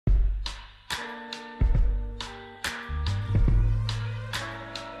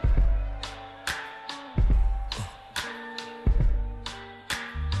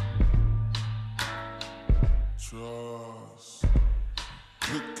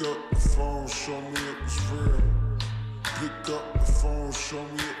Pick up the phone, show me it was real. Pick up the phone, show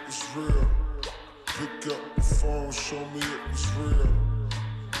me it was real. Pick up the phone, show me it was real.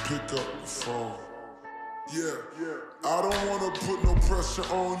 Pick up the phone. Yeah, I don't wanna put no pressure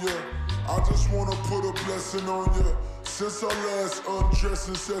on ya. I just wanna put a blessing on ya. Since our last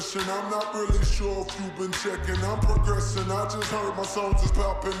undressing session, I'm not really sure if you've been checking. I'm progressing, I just heard my songs is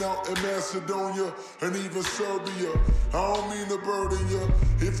popping out in Macedonia and even Serbia. I don't mean to burden ya.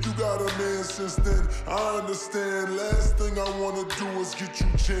 If you got a man since then, I understand. Last thing I wanna do is get you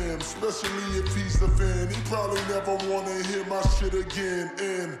jammed, especially if he's the fan. He probably never wanna hear my shit again.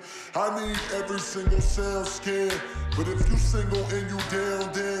 And I need every single sound scan. But if you single and you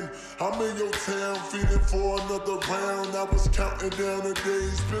down, then I'm in your town feeling for another round. I was counting down the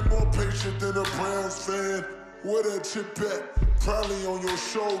days, been more patient than a Browns fan. Where that chip at? Probably on your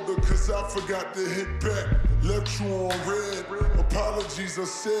shoulder, cause I forgot to hit back. Left you on red, apologies are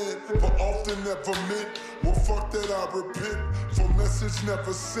said, but often never meant. Well, fuck that, I repent for message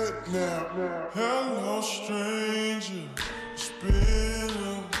never sent now. Hello, stranger, it's been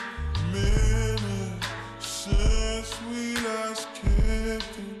a minute since we last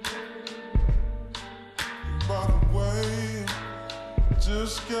kicked it. By the way,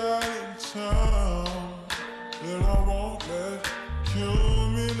 just got in town, and I won't let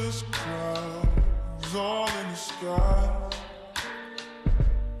cumulus clouds all in the sky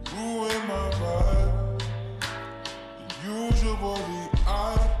ruin my vibe. Usually I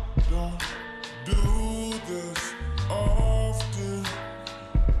don't do this often,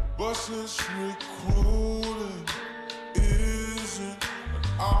 but since recruiting isn't an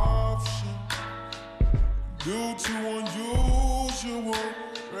option due to unusual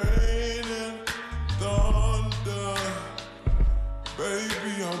rain and thunder,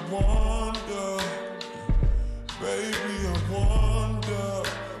 baby, I wonder,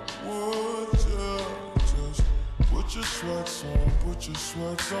 would you just put your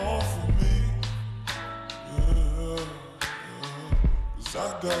sweats on for me? Yeah. 'Cause I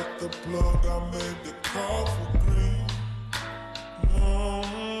got the plug, I made the call for green.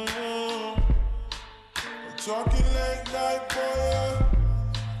 I'm talking late night for ya.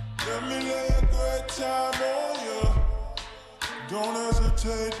 Let me lay a great time on ya. Don't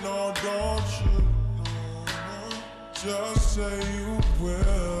hesitate, no, don't you? No. Just say you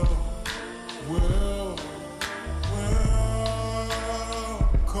will.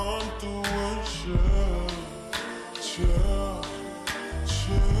 Come through and chill.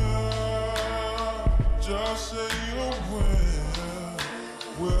 Just say you will.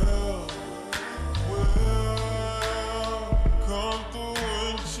 Come through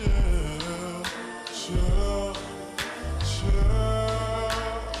and chill.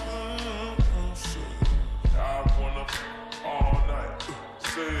 I wanna all night.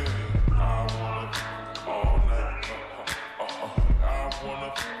 Say it. I wanna all night. I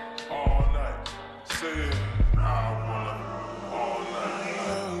wanna all night. Say it. I wanna all night.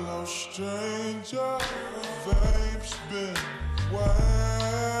 Hello, stranger. Vape's been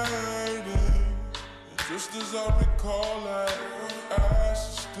waiting. And just as I recall that, ass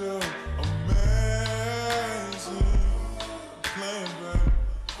is still amazing. Playing, baby.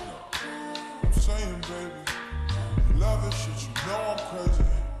 I'm saying, baby. You love it, shit. You know I'm crazy.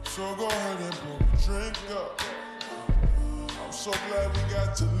 So go ahead and blow the drink up. I'm so glad we got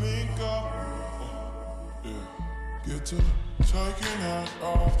to link up. Yeah. Get to taking that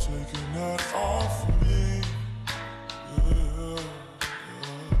off for me. Yeah.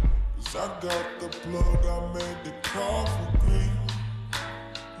 'Cause I got the plug, I made the call for green.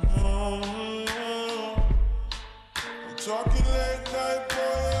 I'm talking late night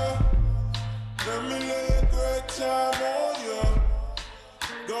for ya. Let me lay a great time on ya.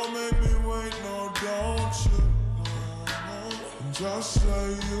 Don't make me wait, no, don't you? Just say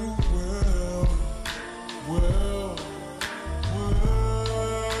you will.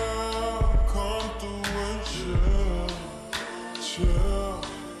 Come through and chill.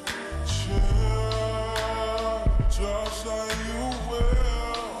 Just say you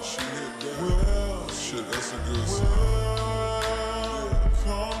will. Shit, that's a good song.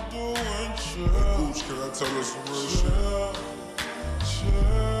 Come through and chill. Boots, can I tell us some real shit?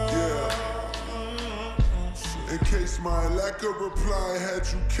 Yeah. In case my lack of reply had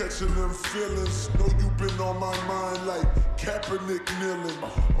you catching them feelings, know you been on my mind like Kaepernick kneeling,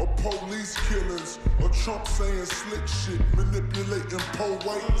 or police killings, or Trump saying slick shit, manipulating poor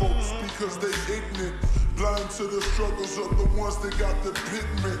white folks because they ignorant. Blind to the struggles of the ones that got the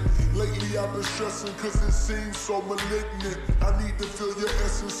pigment. Lately I've been stressing cause it seems so malignant. I need to feel your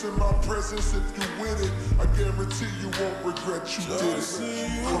essence in my presence. If you with it, I guarantee you won't regret you did it. Just say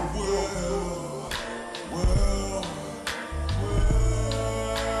you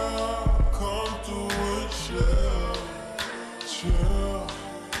come through and chill.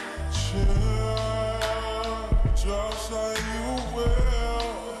 Just say you will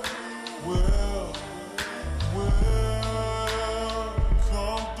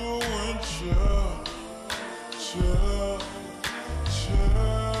come through and chill.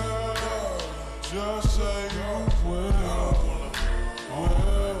 Just say you will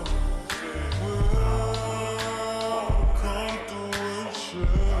come through and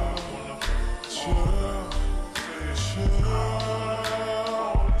chill.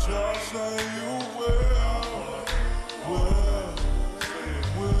 Just say you will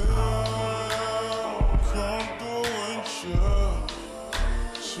come through and chill.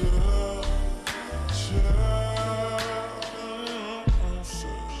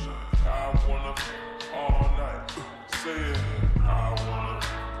 I wanna all night. Say it. I wanna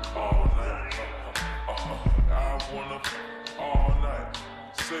all night. I wanna all night.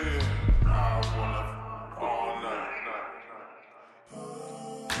 Say it. I wanna all night.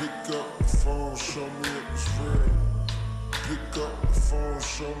 Pick up the phone, show me it was real. Pick up the phone,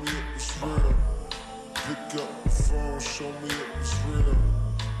 show me it was real. Pick up the phone, show me it was real.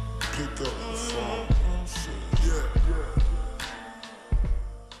 Pick up the phone. Yeah.